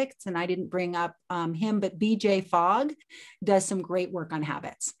habits, and I didn't bring up him, but BJ Fogg does some great work on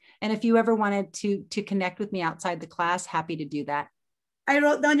habits. And if you ever wanted to connect with me outside the class, happy to do that. I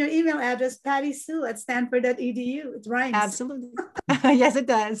wrote down your email address, pattysue@stanford.edu. It rhymes. Absolutely. Yes, it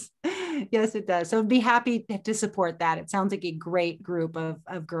does. Yes, it does. So I'd be happy to support that. It sounds like a great group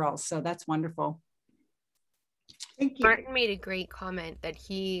of girls. So that's wonderful. Thank you. Martin made a great comment that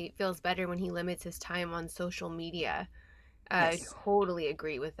he feels better when he limits his time on social media. Yes. Totally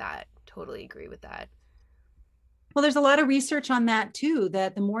agree with that. Totally agree with that. Well, there's a lot of research on that too,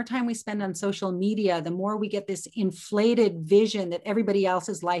 that the more time we spend on social media, the more we get this inflated vision that everybody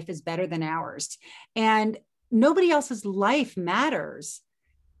else's life is better than ours. And nobody else's life matters.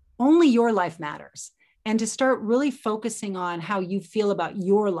 Only your life matters. And to start really focusing on how you feel about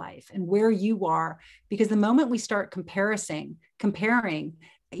your life and where you are, because the moment we start comparing,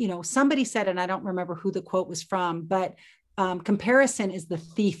 somebody said, and I don't remember who the quote was from, but comparison is the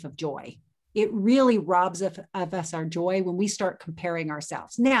thief of joy. It really robs of us our joy when we start comparing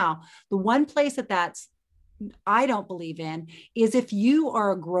ourselves. Now, the one place that's I don't believe in is if you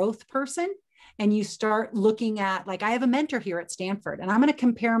are a growth person and you start looking at, like, I have a mentor here at Stanford, and I'm going to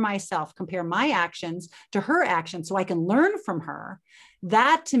compare my actions to her actions so I can learn from her.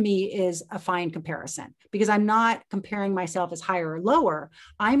 That to me is a fine comparison, because I'm not comparing myself as higher or lower.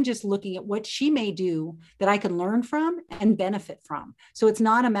 I'm just looking at what she may do that I can learn from and benefit from. So it's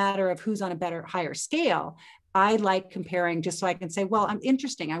not a matter of who's on a higher scale. I like comparing just so I can say, well, I'm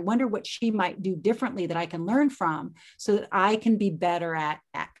interesting. I wonder what she might do differently that I can learn from so that I can be better at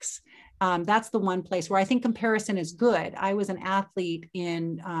X. That's the one place where I think comparison is good. I was an athlete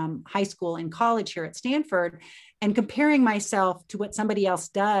in high school and college here at Stanford, and comparing myself to what somebody else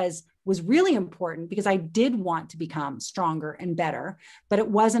does was really important because I did want to become stronger and better, but it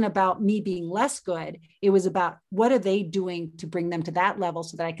wasn't about me being less good. It was about what are they doing to bring them to that level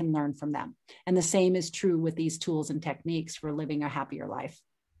so that I can learn from them. And the same is true with these tools and techniques for living a happier life.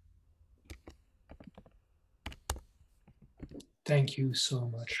 Thank you so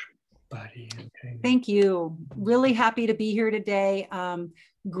much, Patty. Thank you. Really happy to be here today.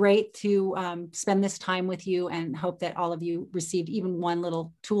 Great to spend this time with you, and hope that all of you received even one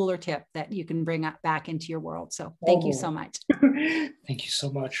little tool or tip that you can bring back into your world. So thank you so much. Thank you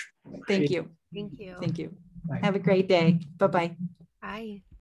so much. Thank you. Thank you. Thank you. Bye. Have a great day. Bye-bye. Bye.